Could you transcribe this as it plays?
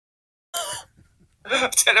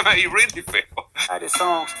Tell him how you really feel. The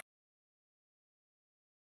songs.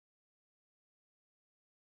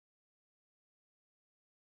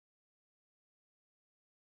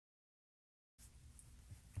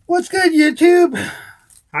 What's good, YouTube?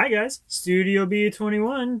 Hi guys, Studio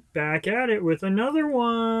B21 back at it with another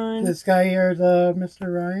one. This guy here is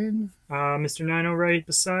Mr. Ryan. Mr. Nino right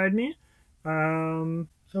beside me. So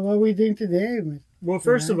what are we doing today? Well,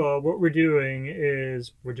 first of all, what we're doing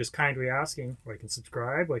is we're just kindly asking, like and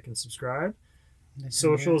subscribe.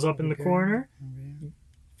 Socials up in the corner.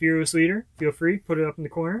 Fearless Leader, feel free, put it up in the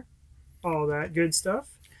corner. All that good stuff.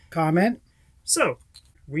 Comment. So,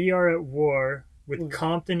 we are at war with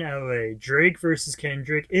Compton, LA. Drake versus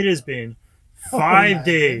Kendrick. It has been 5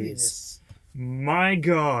 days. My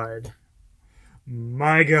God.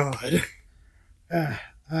 My God.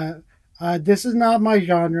 This is not my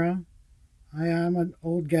genre. I am an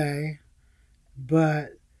old guy,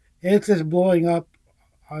 but it's just blowing up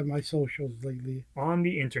on my socials lately. On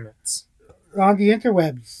the internets. On the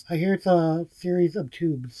interwebs. I hear it's a series of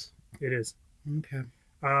tubes. It is. Okay.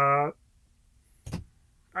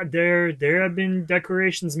 There have been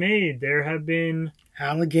declarations made. There have been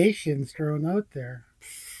allegations thrown out there.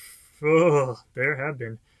 There have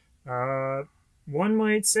been. One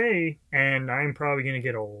might say, and I'm probably going to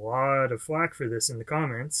get a lot of flack for this in the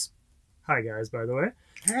comments. Hi guys, by the way.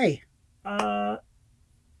 Hey.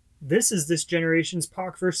 This is this generation's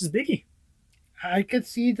Pac versus Biggie. I could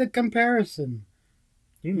see the comparison.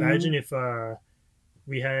 Can you imagine if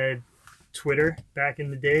we had Twitter back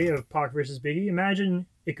in the day of Pac versus Biggie? Imagine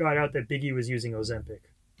it got out that Biggie was using Ozempic.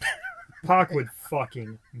 Pac would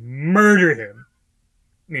fucking murder him.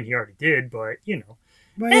 I mean, he already did, but, you know.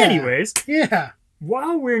 But anyways, yeah.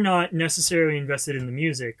 While we're not necessarily invested in the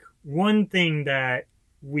music, one thing that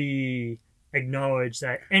we acknowledge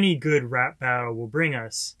that any good rap battle will bring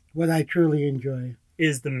us, what I truly enjoy,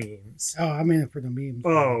 is the memes. Oh, I'm in it for the memes.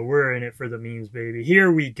 Oh, we're in it for the memes, baby.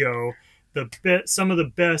 Here we go. Some of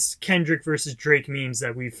the best Kendrick versus Drake memes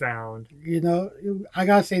that we found. You know, I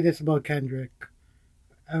gotta say this about Kendrick.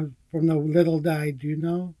 From the little that I do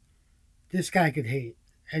know, this guy could hate,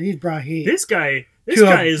 and he's brought hate. This guy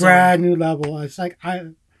is a brand new level. It's like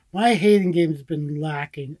my hating game has been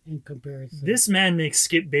lacking in comparison. This man makes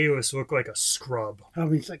Skip Bayless look like a scrub. I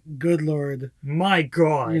mean, it's like, good Lord. My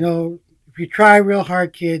God. You know, if you try real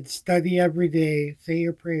hard, kids, study every day, say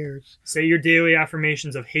your prayers. Say your daily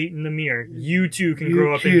affirmations of hate in the mirror. You too can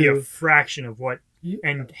grow up and be a fraction of what,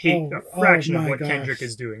 and hate a fraction of what Kendrick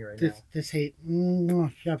is doing right now. This hate.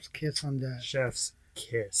 Chef's kiss on that. Chef's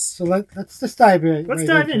kiss. So let's just dive in. Let's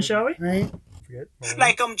dive in, shall we? Right?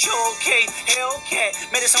 Like I'm Joe K,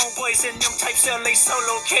 Hellcat. Met his homeboys in them types LA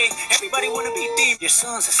solo K. Everybody wanna be deep. Your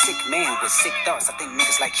son's a sick man with sick thoughts. I think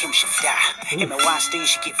niggas like him should die. Him and Weinstein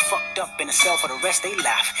should get fucked up in a cell for the rest of their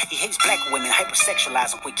life. He hates black women,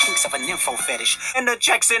 hypersexualize them with kinks of a nympho fetish. And the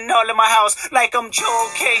Jackson all in my house, like I'm Joe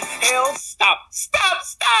K. Hell, stop.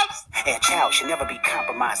 A child should never be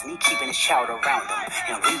compromised, and he keeping his child around him.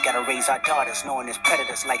 And we gotta raise our daughters knowing there's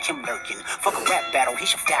predators like him lurking. Fuck a rap battle, he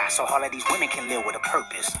should die so all of these women can live with a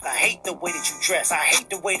purpose. I hate the way that you dress. I hate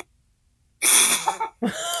the way.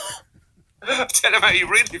 Tell him how you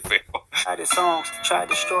really feel. The songs try to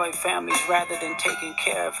destroy families rather than taking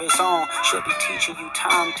care of his own. Should be teaching you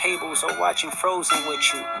timetables or watching Frozen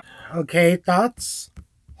with you. Okay, thoughts?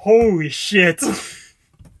 Holy shit.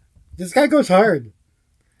 This guy goes hard.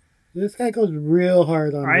 This guy goes real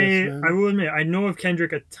hard on this, man. I will admit, I know of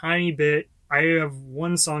Kendrick a tiny bit. I have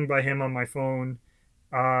one song by him on my phone.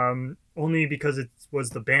 Only because it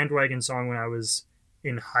was the bandwagon song when I was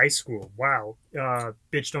in high school. Wow.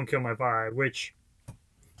 Bitch Don't Kill My Vibe, which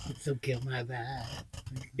Don't Kill My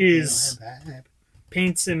Vibe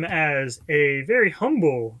paints him as a very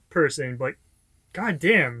humble person, but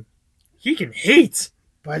goddamn, he can hate.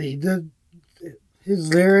 But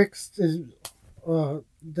his lyrics, the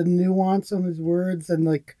nuance on his words, and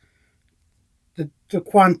like the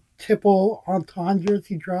quintuple entendres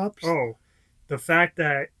he drops. Oh, the fact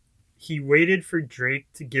that he waited for Drake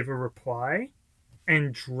to give a reply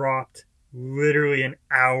and dropped literally an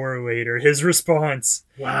hour later his response.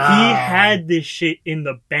 Wow. He had this shit in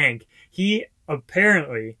the bank. He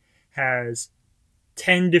apparently has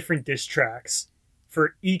 10 different diss tracks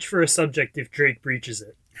for a subject if Drake breaches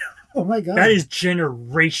it. Oh my God. That is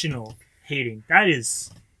generational hating. That is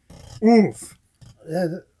oof.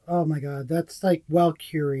 Oh my God. That's like well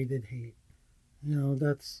curated hate. You know,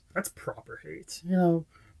 that's proper hate. You know,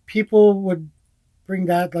 people would bring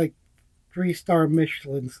that like 3-star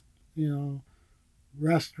Michelin's, you know,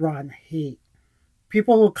 restaurant hate.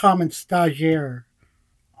 People will comment stagiaire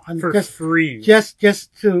for free.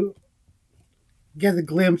 Just to get a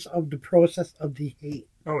glimpse of the process of the hate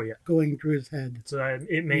Oh yeah. going through his head. So that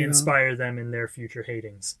it may You know? inspire them in their future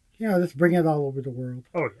hatings. Yeah, let's bring it all over the world.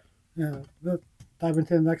 Oh yeah. Yeah, let's dive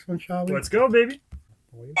into the next one, shall we? Let's go, baby.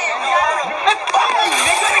 You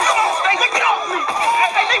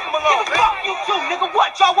too, nigga.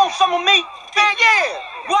 What? Y'all want some of me? Man, yeah.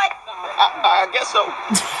 What? I guess so.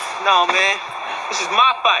 No, man. This is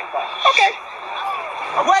my fight. Okay.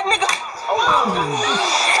 What, nigga?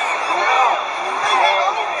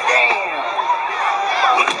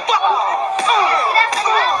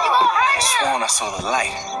 I sworn I saw the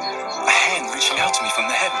light. A hand reaching out to me from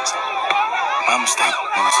the heavens. My mistake.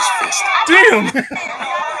 It was his fist. Damn!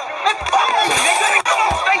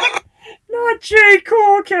 Not J.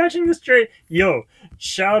 Cole catching the straight. Yo,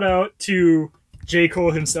 shout out to J.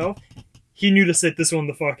 Cole himself. He knew to sit this one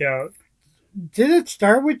the fuck out. Did it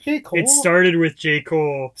start with J. Cole? It started with J.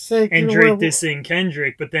 Cole and Drake dissing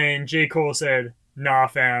Kendrick, but then J. Cole said, nah,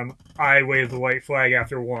 fam, I waved the white flag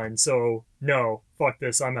after one, so no, fuck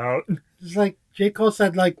this, I'm out. It's like J. Cole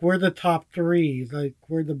said, like, we're the top three. Like,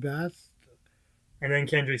 we're the best. And then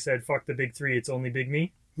Kendrick said, fuck the big three, it's only big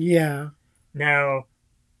me. Yeah. Now,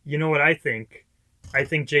 you know what I think? I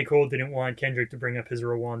think J. Cole didn't want Kendrick to bring up his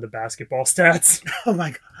Rwanda basketball stats. Oh my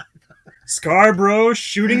god. Scarborough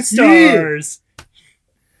shooting stars.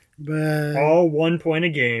 But all 1 point a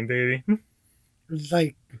game, baby. it's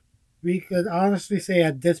like, we could honestly say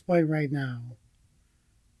at this point right now,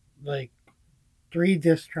 like, 3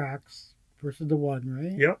 diss tracks versus the one,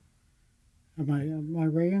 right? Yep. Am I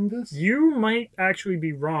right on this? You might actually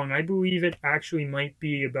be wrong. I believe it actually might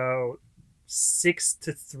be about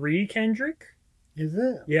 6-3 Kendrick. Is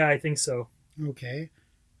it? Yeah, I think so. Okay.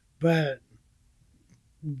 But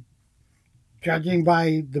judging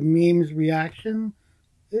by the meme's reaction,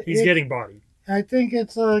 he's getting bodied. I think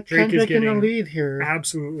it's Kendrick in the lead here.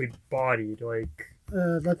 Absolutely bodied. Like,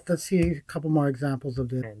 let's see a couple more examples of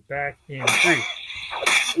this. And back in 3.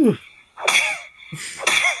 Oof.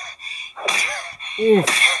 Oof.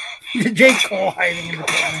 J. Cole hiding in the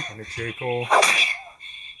corner. And a J. Cole.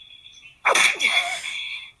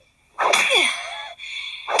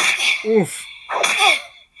 Oof.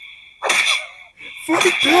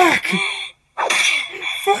 Fight back!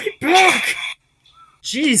 Fight back!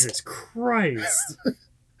 Jesus Christ.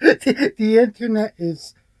 The internet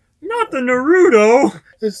is... Not the Naruto!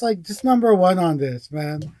 It's like just number one on this,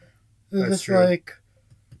 man. It's just true. like...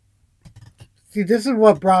 See, this is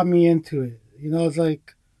what brought me into it. You know, it's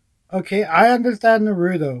like... Okay, I understand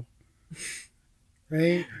Naruto.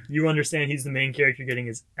 Right? You understand he's the main character getting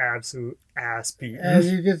his absolute ass beaten.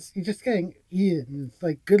 And you're just getting eaten. It's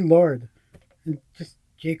like, good lord. And just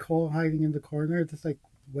J. Cole hiding in the corner. Just like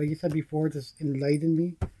what you said before, just enlightened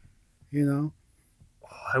me. You know?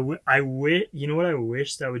 You know what I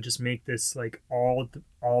wish that would just make this like all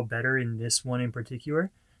better in this one in particular?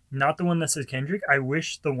 Not the one that says Kendrick. I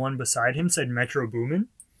wish the one beside him said Metro Boomin,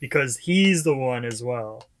 because he's the one as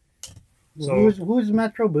well. So who's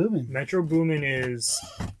Metro Boomin? Metro Boomin is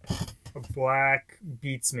a black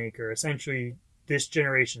beats maker, essentially this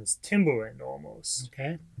generation's Timbaland almost.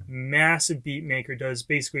 Okay. Massive beat maker, does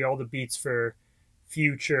basically all the beats for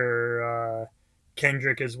Future,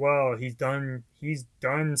 Kendrick as well. He's done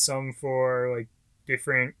some for like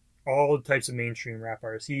different, all types of mainstream rap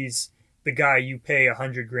artists. He's the guy you pay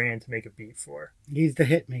 $100,000 to make a beat for. He's the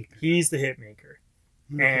hit maker. He's the hit maker.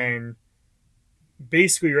 Okay. And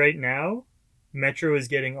basically right now, Metro is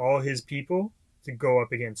getting all his people to go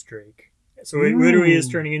up against Drake. So it literally is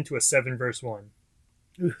turning into a 7-verse-1.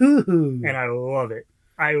 Ooh. And I love it.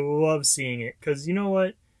 I love seeing it. Because you know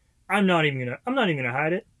what? I'm not even gonna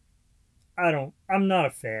hide it. I'm not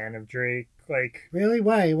a fan of Drake. Like, really?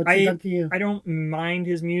 Why? What's he done to you? I don't mind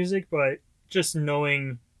his music, but just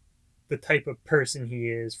knowing the type of person he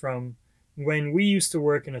is, from when we used to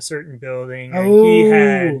work in a certain building, and he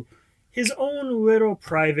had his own little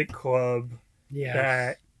private club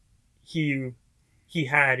that he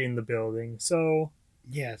had in the building. So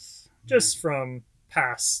yes, just from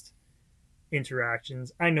past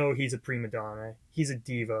interactions, I know he's a prima donna. He's a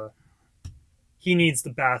diva. He needs the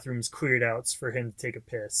bathrooms cleared out for him to take a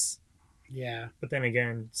piss. Yeah. But then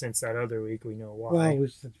again, since that other week, we know why. Well,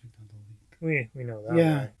 we know that.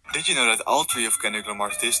 Yeah. Why. Did you know that all 3 of Kendrick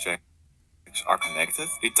Lamar's diss tracks are connected?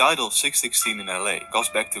 The title 616 in LA goes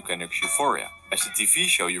back to Kendrick's Euphoria, as the TV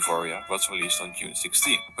show Euphoria was released on June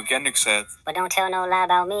 16. When Kendrick said, "But don't tell no lie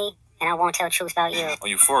about me, and I won't tell truth about you." On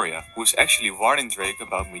Euphoria, who was actually warning Drake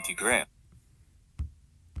about Meaty Graham.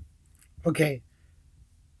 Okay.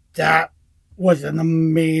 That was an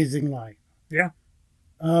amazing line. Yeah.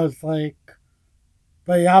 I was like,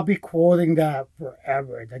 But I'll be quoting that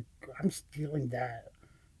forever. Like, I'm stealing that.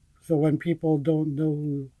 So when people don't know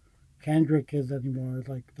who Kendrick is anymore,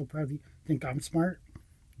 like they'll probably think I'm smart.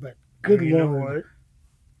 But good You know lord,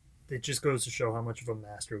 what? It just goes to show how much of a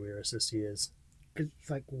master lyricist he is. it's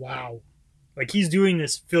like wow. Like, he's doing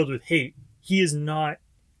this filled with hate. He is not.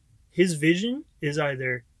 His vision is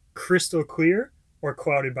either crystal clear or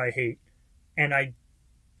clouded by hate. And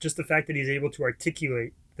just the fact that he's able to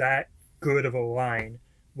articulate that good of a line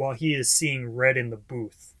while he is seeing red in the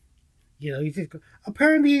booth. You know, he just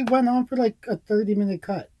apparently he went on for like a 30-minute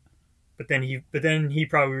cut. But then he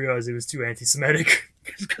probably realized it was too anti-Semitic.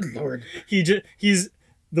 Good lord. He's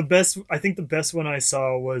the best. I think the best one I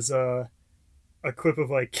saw was a clip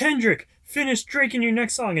of like, Kendrick, finish Drake in your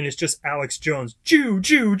next song, and it's just Alex Jones, Jew,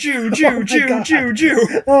 Jew, Jew, Jew, Jew, Jew,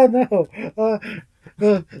 Jew. Oh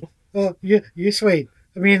no. You swayed.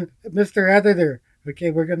 I mean, Mr. Editor.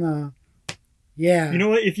 Okay, we're gonna. Yeah. You know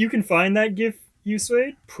what? If you can find that GIF, you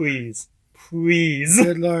Swade, please.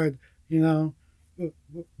 Good lord. You know,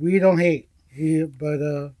 we don't hate.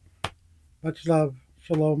 But much love.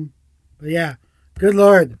 Shalom. But yeah, good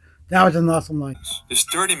lord. That was an awesome line.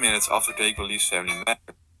 Just 30 minutes after Drake released Family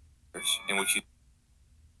Matters, in which he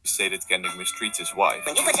stated Kendrick mistreats his wife,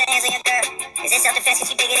 When you put your hands on your girl, is it self-defense because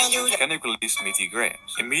she bigger than you? Kendrick released Meaty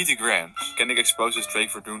Grams. In Meaty Grams, Kendrick exposes Drake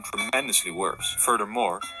for doing tremendously worse.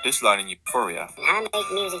 Furthermore, this line in Euphoria I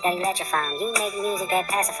make music that electrify 'em. You make music that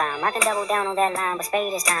pacify 'em. I can double down on that line, but spare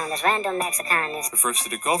you this time. That's random acts of kindness. refers to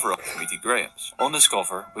the cover of Meaty Grams. On this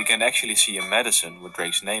cover, we can actually see a medicine with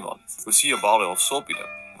Drake's name on it. We see a bottle of Solpidem,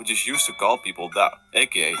 which is used to calm people down,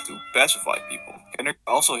 aka to pacify people. Kendrick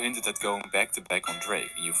also hinted at going back to back on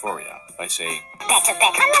Drake in Euphoria by saying, Back to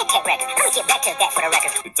back, I like that record. I'm gonna get back to that for the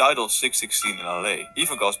record. the title 616 in LA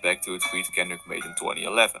even goes back to a tweet Kendrick made in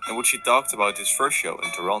 2011, in which he talked about his first show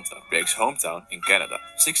in Toronto, Drake's hometown in Canada.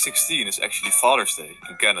 616 is actually Father's Day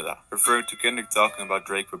in Canada, referring to Kendrick talking about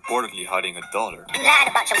Drake reportedly hiding a daughter, You lied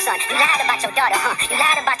about your son. You lied about your daughter, huh? You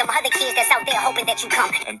lied about them other kids that's out there hoping that you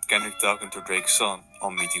come. and Kendrick talking to Drake's son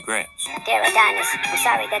on Meaty Grams. Dear Adonis, I'm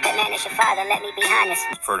sorry that man is your father. Let me be honest.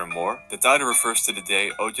 Furthermore, the title refers to the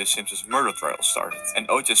day O.J. Simpson's murder trial started, and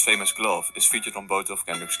O.J.'s famous glove is featured on both of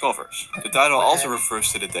Kendrick's covers. The title also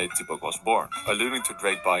refers to the day Tupac was born, alluding to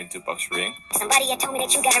Drake buying Tupac's ring. Somebody had told me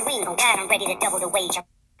that you got a ring. Oh God, I'm ready to double the wage.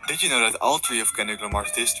 Did you know that all three of Kendrick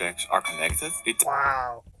Lamar's diss tracks are connected?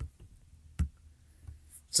 Wow.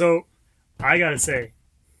 So, I gotta say,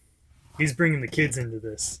 he's bringing the kids into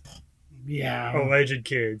this. Yeah. Alleged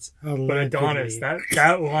kids. But Allegedly. Adonis,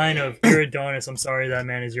 that line of, "Dear Adonis, I'm sorry that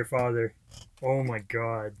man is your father." Oh my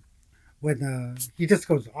god. When he just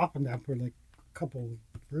goes off on that for like a couple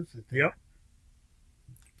verses. Yep.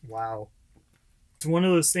 Wow. It's one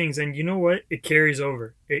of those things, and you know what? It carries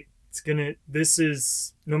over. This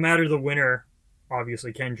is, no matter the winner,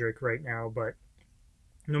 obviously Kendrick right now, but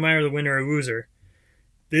no matter the winner or loser,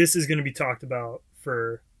 this is going to be talked about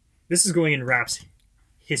this is going in rap's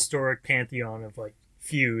historic pantheon of like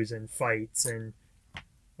feuds and fights, and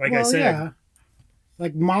like I said, yeah.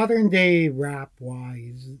 Like modern day rap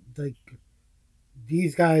wise, like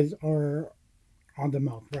these guys are on the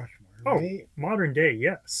Mount Rushmore, right? modern day,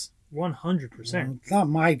 yes, 100%. Well, it's not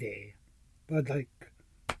my day, but like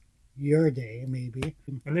your day maybe.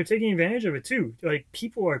 And they're taking advantage of it too. Like,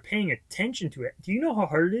 people are paying attention to it. Do you know how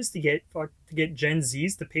hard it is to get Gen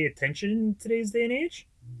Zs to pay attention in today's day and age?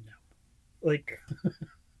 No. Like,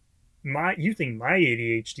 you think my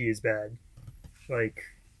ADHD is bad? Like,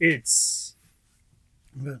 it's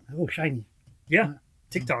Oh, shiny. yeah,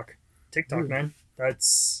 TikTok, Ooh. man.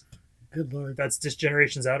 That's Good lord. this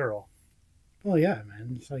generation's Adderall. Oh yeah,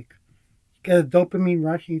 man. It's like you get a dopamine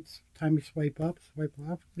rush each time you swipe up, swipe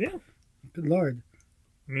left. Yeah. Good lord.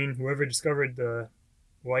 I mean, whoever discovered the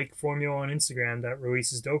like formula on Instagram that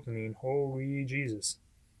releases dopamine, holy Jesus.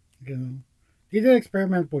 You know, they did an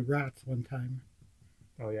experiment with rats one time.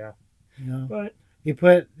 Oh yeah. You know, But they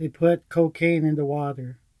put cocaine in the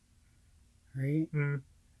water, right? mm,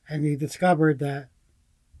 And they discovered that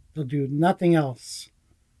they'll do nothing else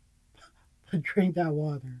but drink that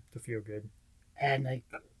water, to feel good. and like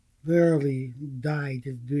literally die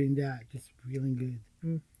just doing that, just feeling good.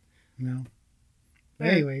 Mm. You know. But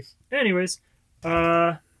Yeah. anyways,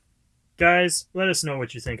 Guys, let us know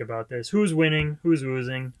what you think about this. Who's winning? Who's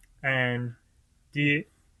losing? And do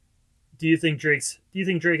you think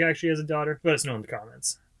Drake actually has a daughter? Let us know in the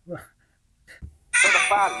comments.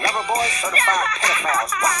 Certified lover boys, certified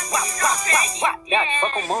pedophiles. Wop, wop, wop, wop, wop. That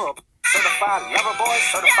fuck 'em up. Certified lover boys,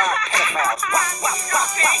 certified pedophiles. Wop, wop, wop,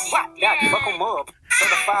 wop, wop. That fuck 'em up.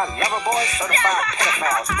 Certified lover boys, certified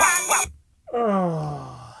pedophiles. Wop, wop.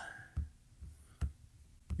 Oh.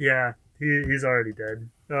 Yeah, he's already dead.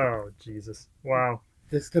 Oh, Jesus. Wow.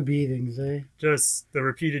 Just the beatings, eh? Just the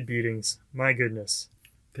repeated beatings. My goodness.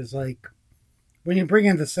 Because, like, when you bring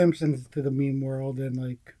in the Simpsons to the meme world and,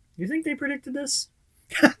 like... You think they predicted this?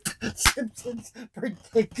 Simpsons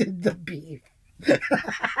predicted the beef.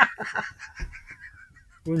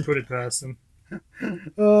 Wouldn't put it past them.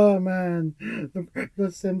 Oh, man.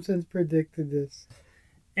 The Simpsons predicted this.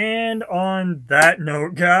 And on that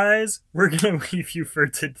note, guys, we're going to leave you for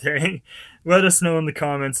today. Let us know in the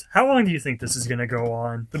comments, how long do you think this is going to go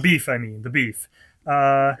on? The beef, I mean, the beef.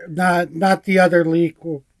 Not the other leak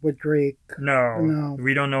with Drake. No.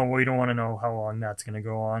 We don't know. We don't want to know how long that's going to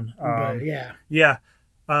go on. But, yeah. Yeah.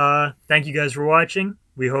 Thank you guys for watching.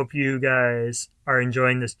 We hope you guys are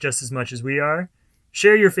enjoying this just as much as we are.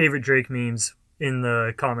 Share your favorite Drake memes in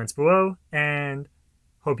the comments below, and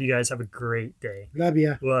hope you guys have a great day. Love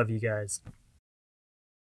ya. Love you guys.